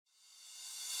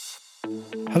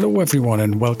Hello everyone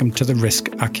and welcome to the Risk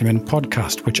Acumen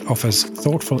podcast, which offers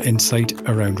thoughtful insight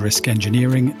around risk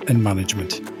engineering and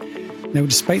management. Now,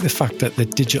 despite the fact that the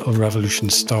digital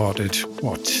revolution started,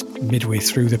 midway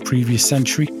through the previous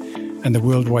century, and the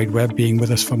World Wide Web being with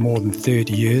us for more than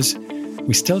 30 years,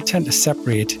 we still tend to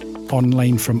separate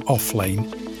online from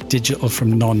offline, digital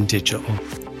from non-digital,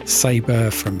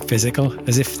 cyber from physical,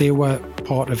 as if they were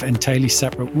part of entirely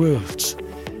separate worlds.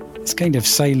 This kind of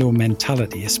silo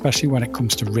mentality, especially when it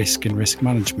comes to risk and risk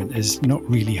management, is not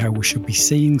really how we should be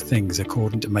seeing things,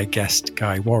 according to my guest,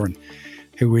 Guy Warren,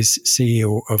 who is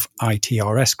CEO of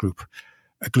ITRS Group,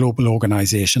 a global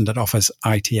organisation that offers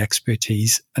IT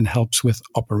expertise and helps with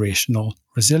operational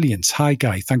resilience. Hi,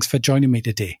 Guy. Thanks for joining me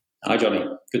today. Hi, Johnny.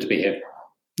 Good to be here.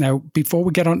 Now, before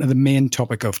we get on to the main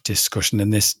topic of discussion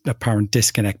and this apparent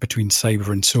disconnect between cyber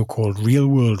and so-called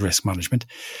real-world risk management,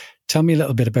 tell me a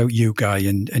little bit about you, Guy,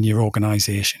 and your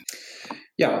organisation.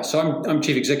 Yeah, so I'm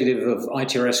Chief Executive of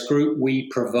ITRS Group. We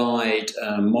provide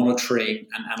monitoring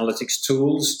and analytics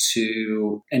tools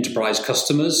to enterprise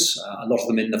customers, a lot of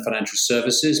them in the financial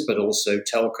services, but also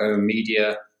telco,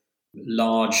 media,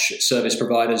 large service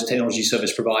providers, technology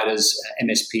service providers,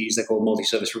 MSPs, they're called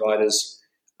multi-service providers,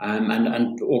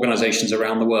 and organizations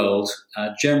around the world,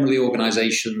 generally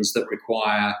organizations that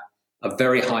require a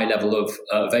very high level of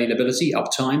availability,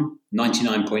 uptime,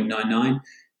 99.99,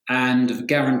 and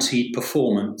guaranteed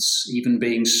performance. Even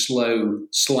being slow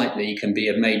slightly can be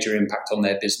a major impact on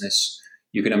their business.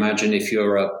 You can imagine if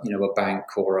you're a bank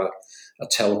or a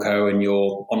telco and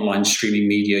your online streaming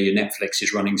media, your Netflix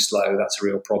is running slow, that's a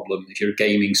real problem. If you're a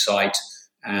gaming site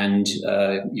and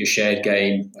your shared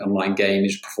game, online game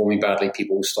is performing badly,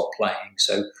 people will stop playing.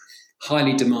 So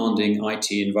highly demanding IT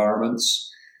environments,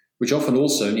 which often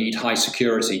also need high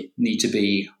security, need to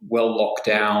be well locked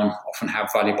down, often have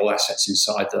valuable assets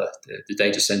inside the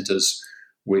data centers,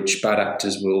 which bad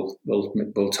actors will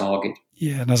target.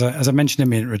 Yeah, and as I mentioned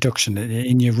in my introduction,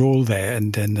 in your role there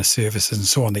and in the services and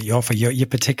so on that you offer, you're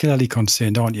particularly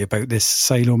concerned, aren't you, about this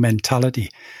silo mentality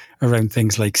around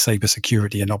things like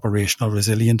cybersecurity and operational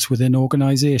resilience within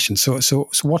organisations. So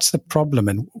what's the problem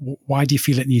and why do you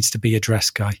feel it needs to be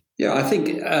addressed, Guy? Yeah, I think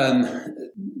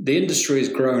the industry has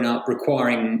grown up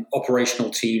requiring operational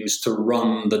teams to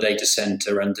run the data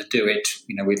center and to do it,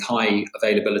 with high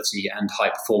availability and high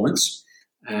performance.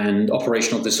 And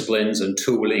operational disciplines and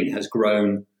tooling has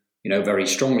grown, very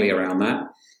strongly around that.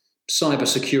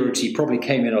 Cybersecurity probably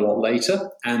came in a lot later,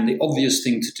 and the obvious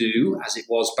thing to do, as it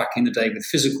was back in the day with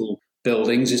physical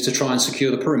buildings, is to try and secure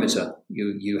the perimeter.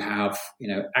 You have,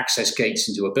 access gates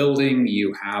into a building,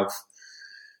 you have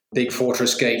big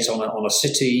fortress gates on a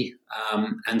city,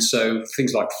 and so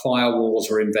things like firewalls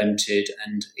were invented,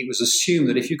 and it was assumed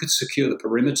that if you could secure the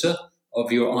perimeter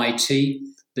of your IT,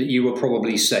 that you were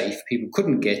probably safe. People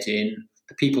couldn't get in.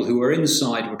 The people who were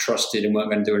inside were trusted and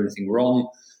weren't going to do anything wrong,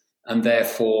 and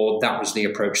therefore that was the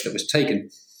approach that was taken.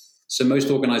 So most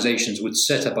organizations would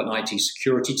set up an IT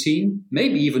security team,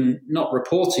 maybe even not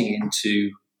reporting into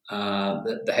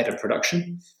the head of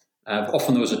production.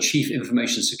 Often there was a chief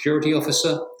information security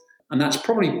officer, and that's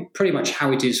probably pretty much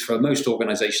how it is for most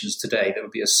organizations today. There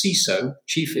would be a CISO,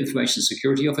 chief information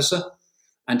security officer,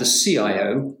 and a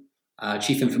CIO,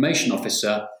 chief information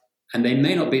officer, and they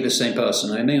may not be the same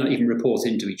person. They may not even report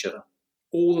into each other.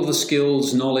 All of the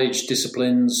skills, knowledge,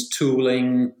 disciplines,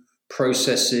 tooling,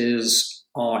 processes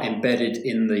are embedded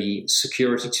in the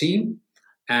security team,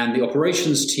 and the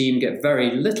operations team get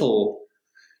very little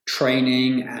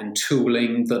training and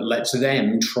tooling that lets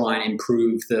them try and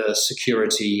improve the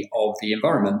security of the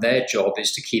environment. Their job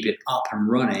is to keep it up and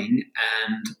running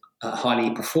and highly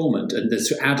performant, and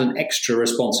to add an extra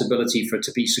responsibility for it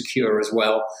to be secure as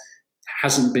well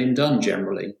hasn't been done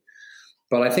generally.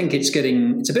 But I think it's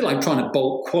a bit like trying to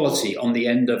bolt quality on the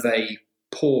end of a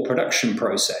poor production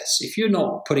process. If you're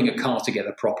not putting a car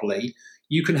together properly,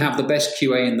 you can have the best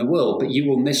QA in the world, but you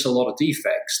will miss a lot of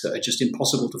defects that are just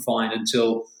impossible to find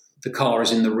until the car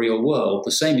is in the real world.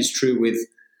 The same is true with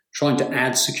trying to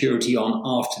add security on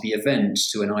after the event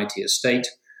to an IT estate.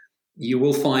 You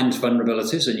will find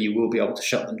vulnerabilities and you will be able to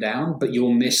shut them down, but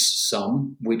you'll miss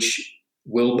some which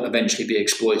will eventually be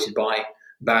exploited by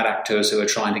bad actors who are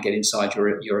trying to get inside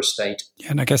your estate.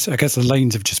 And I guess the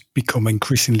lines have just become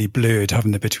increasingly blurred,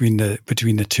 haven't they, between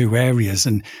the two areas,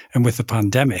 and with the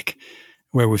pandemic,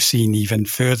 where we've seen even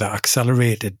further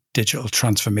accelerated digital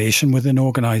transformation within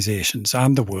organisations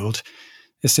and the world.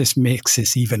 This makes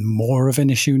this even more of an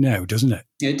issue now, doesn't it?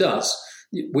 It does.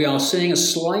 We are seeing a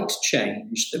slight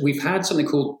change. We've had something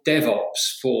called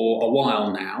DevOps for a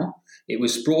while now. It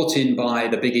was brought in by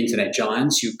the big internet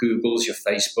giants, your Googles, your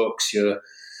Facebooks, your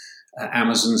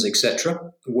Amazons, etc.,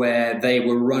 where they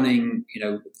were running,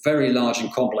 very large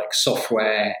and complex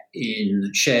software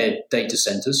in shared data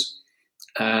centers.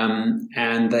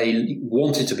 And they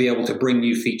wanted to be able to bring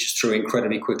new features through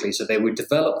incredibly quickly. So they would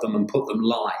develop them and put them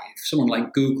live. Someone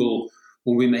like Google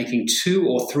will be making 2,000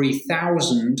 or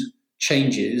 3,000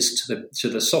 changes to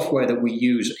the software that we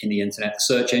use in the internet, the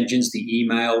search engines, the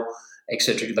email,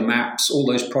 etc., the maps, all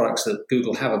those products that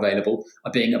Google have available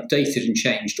are being updated and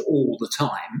changed all the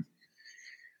time.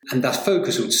 And that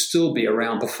focus would still be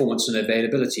around performance and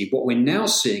availability. What we're now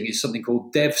seeing is something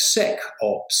called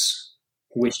DevSecOps,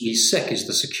 which is sec is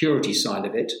the security side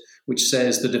of it, which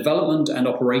says the development and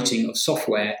operating of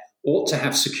software ought to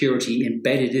have security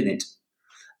embedded in it.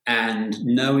 And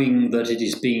knowing that it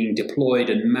is being deployed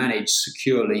and managed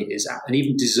securely and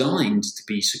even designed to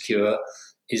be secure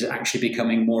is actually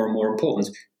becoming more and more important.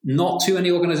 Not too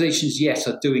many organizations yet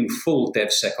are doing full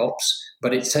DevSecOps,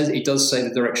 but it does say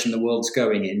the direction the world's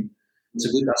going in. That's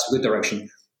a good direction.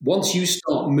 Once you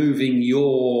start moving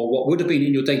what would have been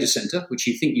in your data center, which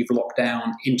you think you've locked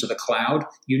down, into the cloud,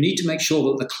 you need to make sure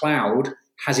that the cloud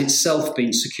has itself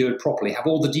been secured properly, have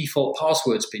all the default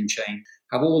passwords been changed,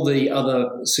 have all the other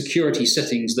security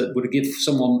settings that would give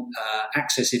someone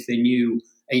access if they knew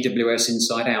AWS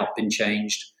inside out been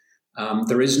changed.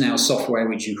 There is now software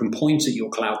which you can point at your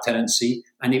cloud tenancy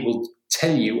and it will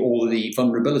tell you all the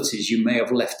vulnerabilities you may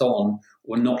have left on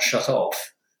or not shut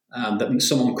off. That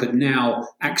someone could now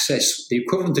access the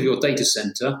equivalent of your data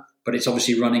center, but it's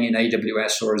obviously running in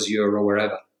AWS or Azure or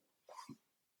wherever.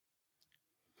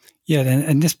 Yeah,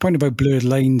 and this point about blurred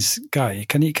lines, Guy,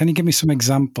 can you give me some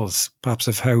examples, perhaps,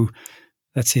 of how,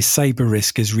 let's say, cyber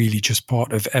risk is really just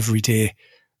part of everyday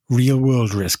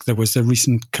real-world risk? There was the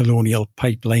recent Colonial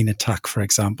Pipeline attack, for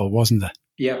example, wasn't there?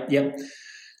 Yeah.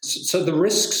 So the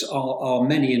risks are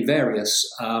many and various.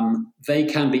 They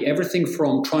can be everything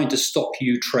from trying to stop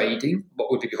you trading,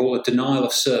 what would be called a denial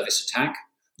of service attack,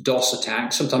 DOS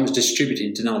attack, sometimes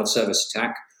distributed denial of service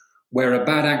attack, where a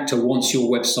bad actor wants your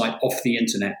website off the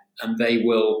internet and they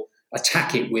will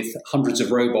attack it with hundreds of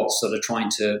robots that are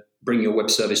trying to bring your web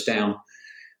service down.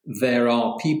 There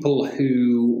are people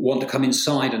who want to come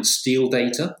inside and steal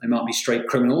data. They might be straight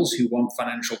criminals who want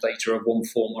financial data of one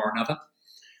form or another.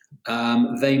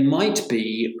 They might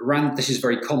be, this is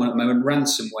very common at the moment,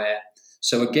 ransomware.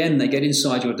 So again, they get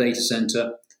inside your data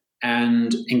center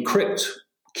and encrypt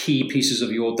key pieces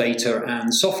of your data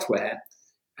and software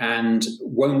and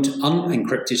won't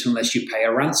unencrypt it unless you pay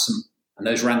a ransom. And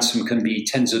those ransom can be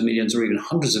tens of millions or even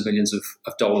hundreds of millions of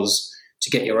dollars to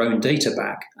get your own data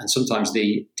back. And sometimes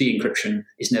the de-encryption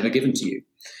is never given to you.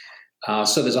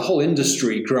 So there's a whole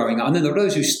industry growing up. And then there are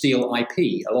those who steal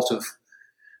IP. A lot of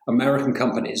American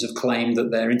companies have claimed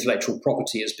that their intellectual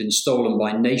property has been stolen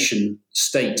by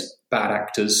nation-state bad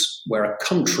actors, where a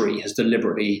country has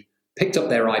deliberately picked up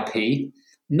their IP,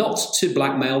 not to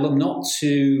blackmail them, not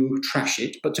to trash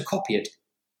it, but to copy it.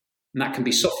 And that can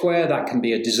be software, that can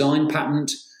be a design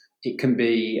patent, it can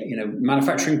be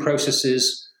manufacturing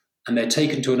processes, and they're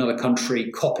taken to another country,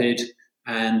 copied,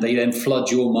 and they then flood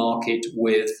your market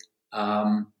with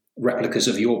replicas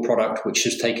of your product, which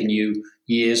has taken you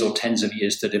years or tens of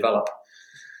years to develop.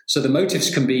 So the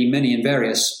motives can be many and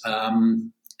various,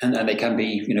 and they can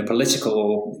be political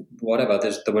or whatever.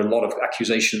 There were a lot of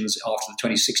accusations after the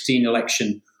 2016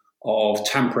 election of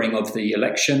tampering of the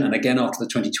election, and again after the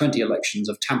 2020 elections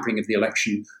of tampering of the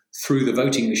election through the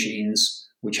voting machines,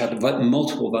 which had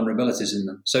multiple vulnerabilities in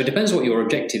them. So it depends what your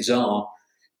objectives are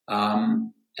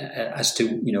as to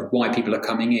why people are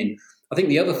coming in. I think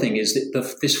the other thing is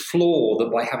that this flaw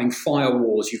that by having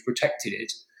firewalls you've protected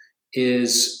it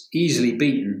is easily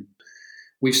beaten.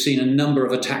 We've seen a number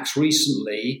of attacks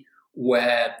recently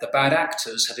where the bad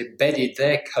actors had embedded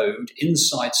their code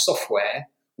inside software,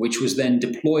 which was then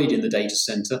deployed in the data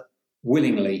center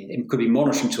willingly. It could be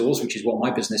monitoring tools, which is what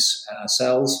my business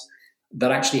sells,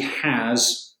 that actually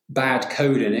has bad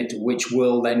code in it, which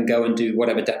will then go and do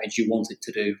whatever damage you want it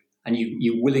to do. And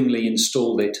you willingly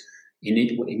installed it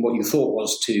in what you thought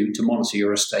was to monitor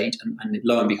your estate, and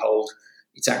lo and behold,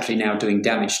 it's actually now doing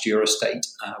damage to your estate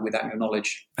without your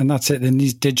knowledge. And that's it. Then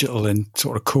these digital and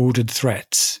sort of coded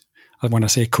threats, and when I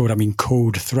say code, I mean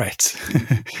code threats.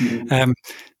 Mm-hmm.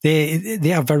 they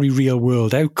have very real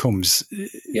world outcomes.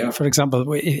 Yeah. For example,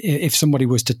 if somebody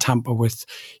was to tamper with,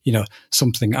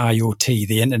 something IoT,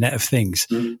 the Internet of Things,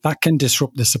 that can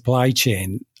disrupt the supply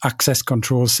chain. Access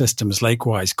control systems,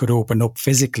 likewise, could open up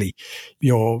physically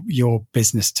your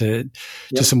business to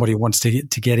somebody who wants to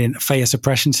get in. Fire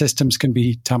suppression systems can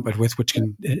be tampered with, which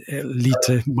can lead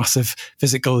to massive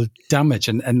physical damage,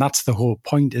 and that's the whole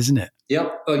point, isn't it? Yeah,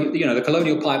 the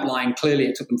Colonial Pipeline, clearly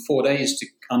it took them 4 days to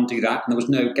undo that, and there was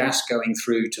no gas going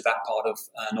through to that part of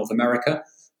North America.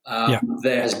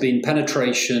 There has been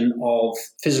penetration of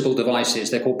physical devices.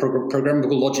 They're called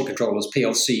programmable logic controllers,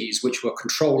 PLCs, which were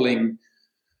controlling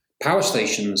power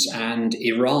stations, and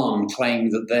Iran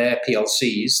claimed that their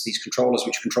PLCs, these controllers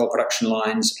which control production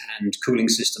lines and cooling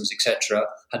systems, etc.,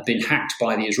 had been hacked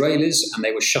by the Israelis, and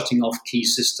they were shutting off key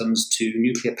systems to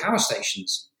nuclear power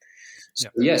stations. So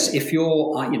yes, if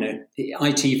your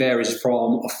IT varies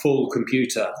from a full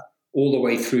computer all the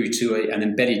way through to an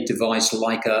embedded device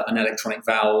like an electronic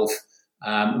valve,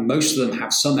 most of them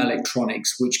have some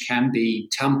electronics which can be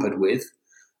tampered with.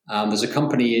 There's a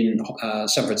company in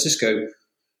San Francisco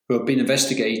who have been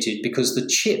investigated because the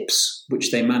chips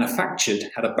which they manufactured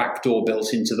had a backdoor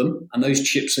built into them, and those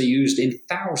chips are used in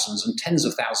thousands and tens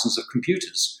of thousands of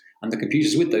computers. And the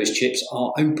computers with those chips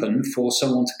are open for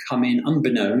someone to come in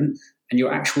unbeknown, and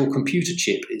your actual computer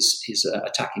chip is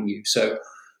attacking you. So,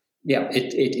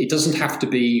 it doesn't have to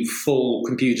be full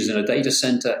computers in a data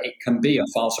center. It can be a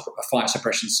fire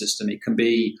suppression system. It can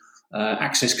be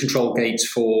access control gates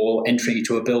for entry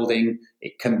into a building.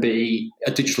 It can be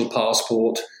a digital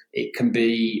passport. It can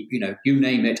be, you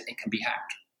name it, it can be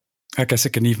hacked. I guess it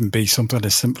can even be something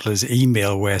as simple as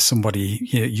email, where somebody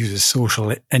uses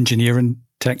social engineering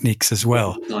techniques as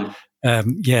well.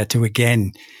 To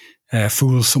again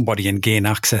fool somebody and gain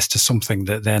access to something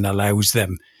that then allows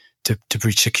them to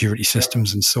breach security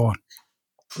systems and so on.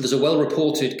 There's a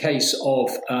well-reported case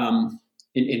of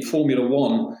in Formula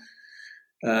One.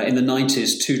 In the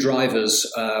 90s, two drivers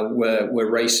were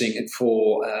racing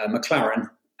for McLaren,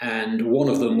 and one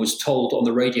of them was told on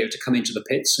the radio to come into the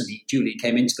pits, and he duly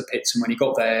came into the pits, and when he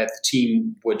got there, the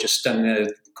team were just standing there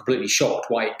completely shocked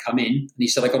why he'd come in, and he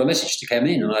said, I got a message to come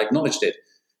in, and I acknowledged it.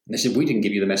 And they said, we didn't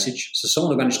give you the message. So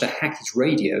someone had managed to hack his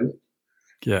radio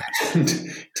and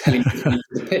tell him to come into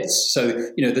the pits. So,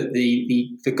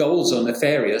 the goals are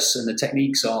nefarious, and the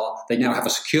techniques are, they now have a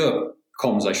secure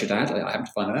comms, I should add. I haven't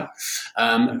to find that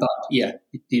out. But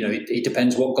it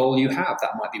depends what goal you have.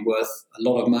 That might be worth a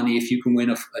lot of money if you can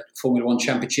win a Formula One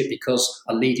championship because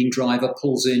a leading driver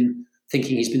pulls in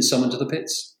thinking he's been summoned to the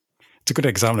pits. It's a good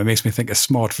example. It makes me think of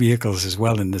smart vehicles as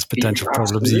well, and there's potential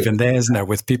problems even there, isn't there,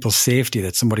 with people's safety,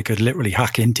 that somebody could literally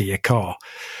hack into your car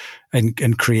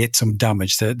and create some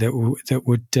damage that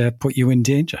would put you in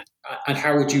danger. And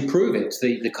how would you prove it?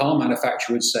 The car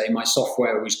manufacturer would say, my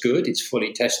software was good, it's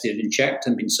fully tested and checked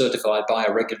and been certified by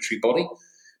a regulatory body.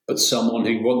 But someone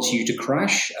who wants you to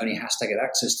crash only has to get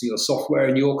access to your software,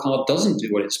 and your car doesn't do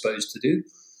what it's supposed to do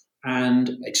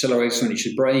and accelerates when it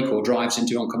should brake or drives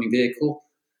into an oncoming vehicle.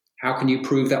 How can you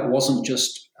prove that wasn't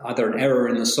just either an error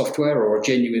in the software or a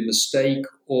genuine mistake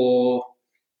or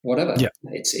whatever? Yeah.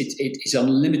 It's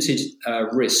unlimited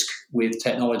risk with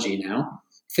technology now.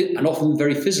 And often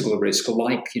very physical risk,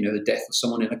 like the death of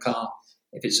someone in a car,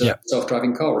 if it's a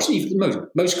self-driving car. Or even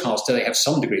most cars today have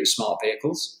some degree of smart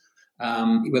vehicles,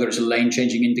 whether it's a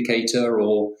lane-changing indicator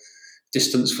or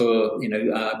distance for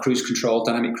cruise control,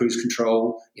 dynamic cruise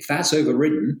control. If that's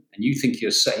overridden and you think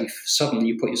you're safe, suddenly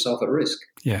you put yourself at risk.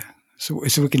 Yeah. So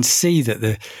we can see that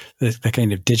the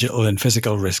kind of digital and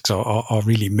physical risks are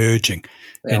really merging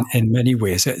in many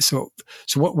ways. So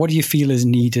what do you feel is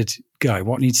needed, Guy?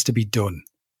 What needs to be done?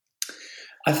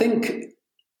 I think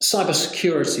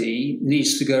cybersecurity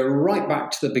needs to go right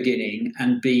back to the beginning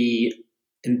and be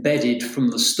embedded from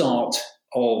the start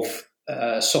of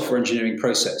software engineering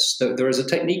process. There is a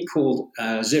technique called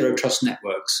Zero Trust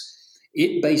Networks.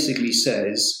 It basically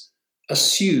says,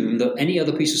 assume that any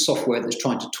other piece of software that's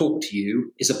trying to talk to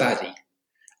you is a baddie,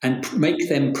 and make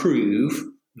them prove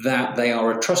that they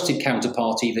are a trusted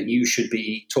counterparty that you should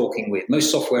be talking with.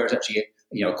 Most software is actually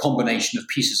a combination of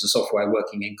pieces of software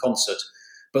working in concert.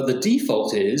 But the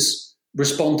default is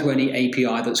respond to any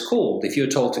API that's called. If you're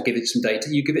told to give it some data,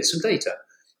 you give it some data.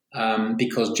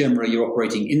 Because generally you're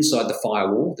operating inside the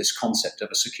firewall, this concept of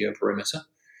a secure perimeter.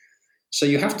 So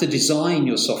you have to design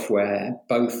your software,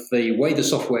 both the way the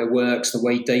software works, the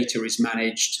way data is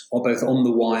managed, or both on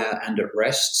the wire and at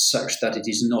rest, such that it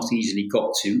is not easily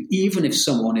got to, even if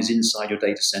someone is inside your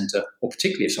data center, or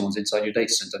particularly if someone's inside your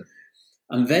data center.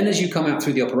 And then as you come out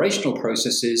through the operational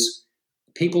processes,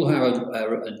 people who have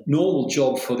a normal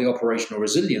job for the operational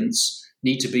resilience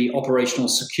need to be operational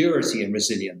security and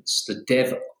resilience, the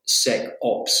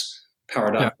DevSecOps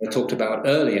paradigm I talked about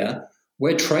earlier.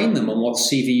 We're trained them on what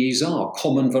CVEs are.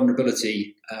 Common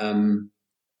vulnerability and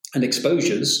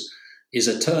exposures is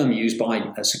a term used by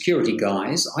security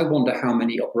guys. I wonder how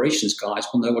many operations guys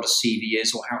will know what a CV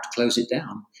is or how to close it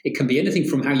down. It can be anything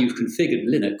from how you've configured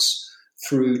Linux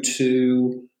through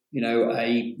to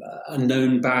a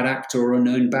known bad actor or a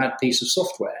known bad piece of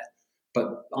software.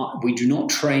 But we do not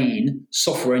train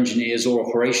software engineers or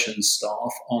operations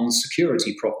staff on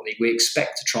security properly. We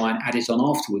expect to try and add it on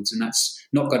afterwards, and that's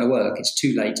not going to work. It's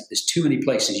too late. There's too many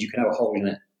places you can have a hole in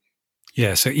it.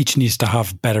 Yeah, so each needs to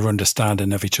have better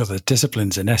understanding of each other's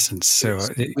disciplines in essence. So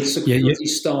with security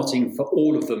starting for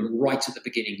all of them right at the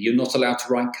beginning. You're not allowed to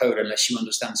write code unless you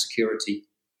understand security.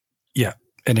 Yeah.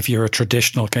 And if you're a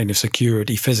traditional kind of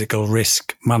security, physical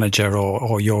risk manager,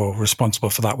 or you're responsible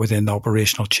for that within the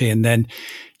operational chain, then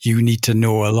you need to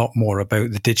know a lot more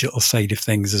about the digital side of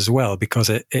things as well, because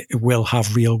it will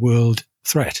have real world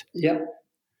threat. Yeah,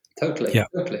 totally. Yeah.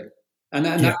 Totally. And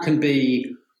that can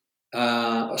be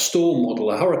a storm model,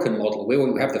 a hurricane model. We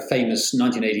have the famous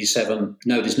 1987,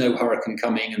 no, there's no hurricane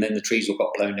coming, and then the trees all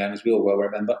got blown down, as we all well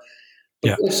remember.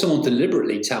 But if someone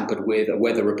deliberately tampered with a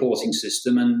weather reporting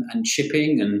system and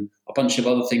shipping and a bunch of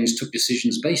other things, took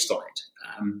decisions based on it,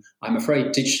 I'm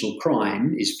afraid digital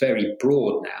crime is very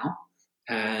broad now,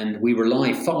 and we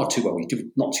rely not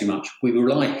too much. We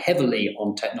rely heavily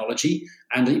on technology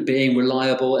and it being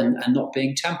reliable and not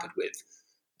being tampered with.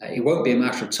 It won't be a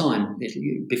matter of time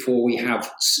before we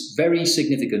have very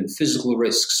significant physical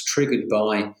risks triggered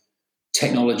by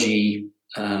technology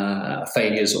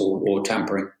failures or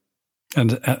tampering.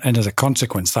 And as a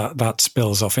consequence, that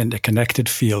spills off into connected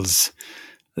fields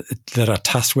that are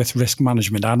tasked with risk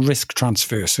management and risk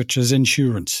transfer, such as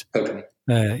insurance. Okay.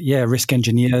 Risk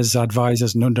engineers,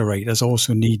 advisors, and underwriters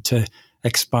also need to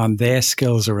expand their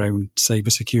skills around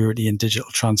cybersecurity and digital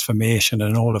transformation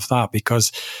and all of that,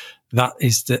 because that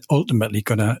is ultimately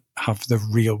going to have the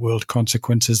real world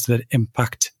consequences that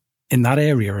impact in that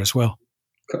area as well.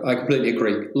 I completely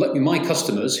agree. My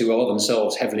customers, who are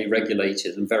themselves heavily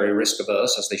regulated and very risk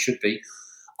averse, as they should be,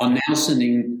 are now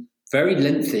sending very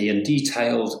lengthy and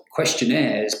detailed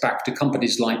questionnaires back to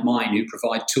companies like mine who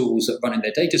provide tools that run in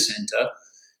their data center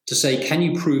to say, can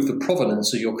you prove the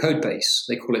provenance of your code base?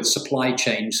 They call it supply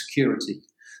chain security.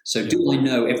 So do I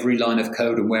know every line of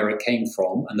code and where it came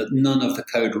from, and that none of the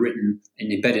code written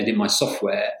and embedded in my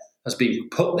software has been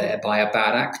put there by a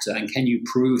bad actor? And can you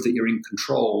prove that you're in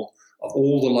control of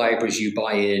all the libraries you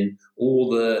buy in, all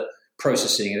the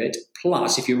processing of it?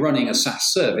 Plus, if you're running a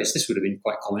SaaS service, this would have been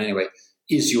quite common anyway,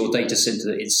 is your data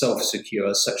center itself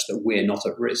secure such that we're not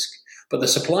at risk? But the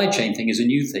supply chain thing is a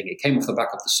new thing. It came off the back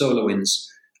of the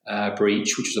SolarWinds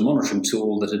breach, which was a monitoring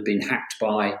tool that had been hacked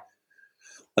by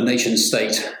a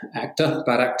nation-state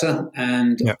bad actor,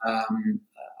 and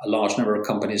a large number of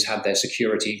companies had their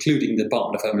security, including the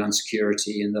Department of Homeland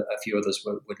Security, and a few others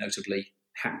were notably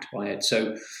hacked by it.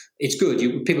 So it's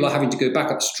good. People are having to go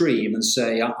back upstream and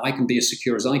say, I can be as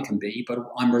secure as I can be, but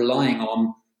I'm relying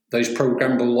on those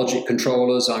programmable logic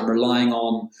controllers. I'm relying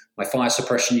on my fire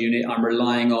suppression unit. I'm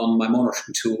relying on my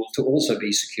monitoring tool to also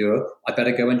be secure. I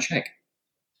better go and check.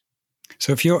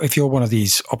 So if you're one of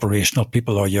these operational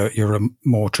people, or you're a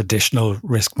more traditional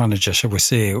risk manager, shall we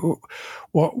say,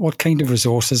 what kind of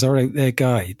resources are out there,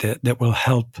 Guy, that will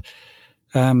help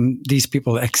these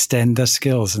people extend their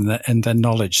skills and their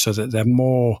knowledge so that they're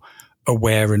more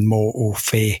aware and more au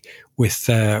fait with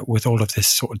all of this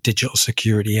sort of digital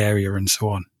security area and so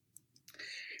on?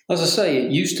 As I say,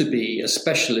 it used to be a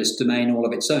specialist domain all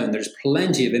of its own. There's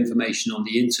plenty of information on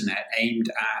the internet aimed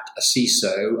at a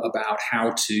CISO about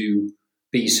how to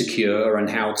be secure and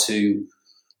how to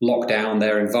lock down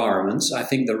their environments. I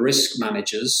think the risk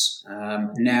managers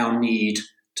now need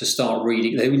to start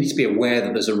reading. They need to be aware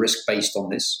that there's a risk based on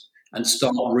this and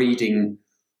start reading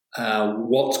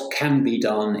what can be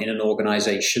done in an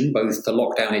organization, both to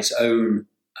lock down its own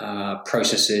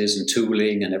processes and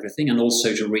tooling and everything, and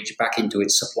also to reach back into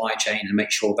its supply chain and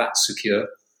make sure that's secure.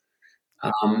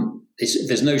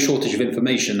 There's no shortage of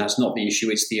information. That's not the issue.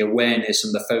 It's the awareness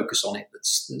and the focus on it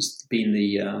that's been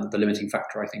the limiting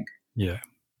factor, I think. Yeah.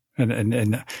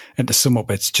 And to sum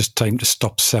up, it's just time to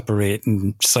stop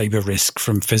separating cyber risk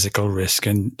from physical risk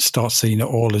and start seeing it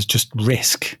all as just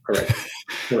risk. Correct.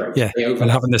 Yeah. They overlap.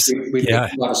 And having this, we've got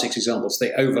 5 or 6 examples.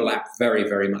 They overlap very,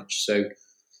 very much. So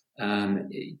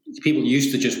people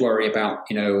used to just worry about,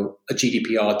 a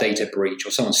GDPR data breach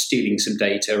or someone stealing some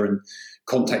data and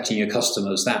contacting your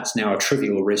customers. That's now a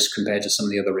trivial risk compared to some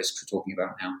of the other risks we're talking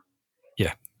about now.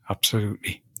 Yeah,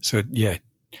 absolutely. So,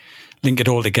 link it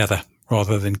all together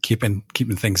rather than keeping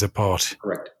things apart.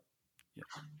 Correct. Yeah.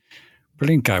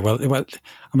 Brilliant, Guy. Well,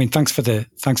 I mean, thanks for the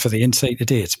insight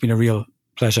today. It's been a real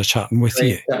pleasure chatting with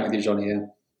you. Chatting with you, Johnny. Yeah.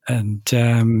 And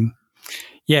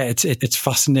it's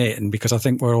fascinating because I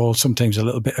think we're all sometimes a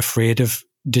little bit afraid of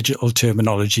digital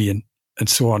terminology and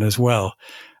so on as well.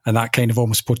 And that kind of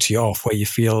almost puts you off, where you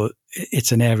feel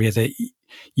it's an area that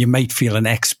you might feel an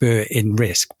expert in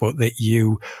risk, but that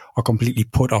you are completely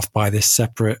put off by this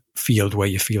separate field where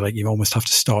you feel like you almost have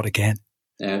to start again.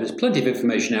 Yeah, there's plenty of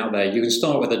information out there. You can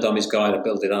start with the dumbest guy that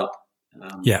built it up.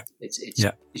 It's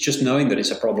just knowing that it's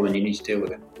a problem and you need to deal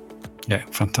with it. Yeah,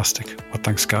 fantastic. Well,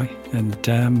 thanks, Guy. And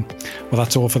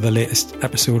that's all for the latest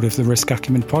episode of the Risk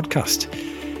Acumen podcast.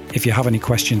 If you have any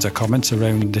questions or comments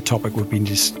around the topic we've been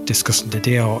discussing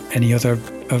today, or any other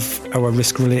of our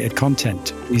risk-related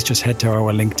content, please just head to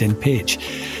our LinkedIn page.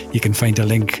 You can find a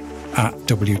link at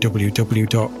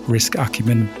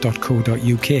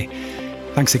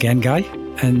www.riskacumen.co.uk. Thanks again, Guy.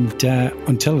 And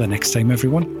until the next time,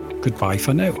 everyone, goodbye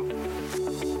for now.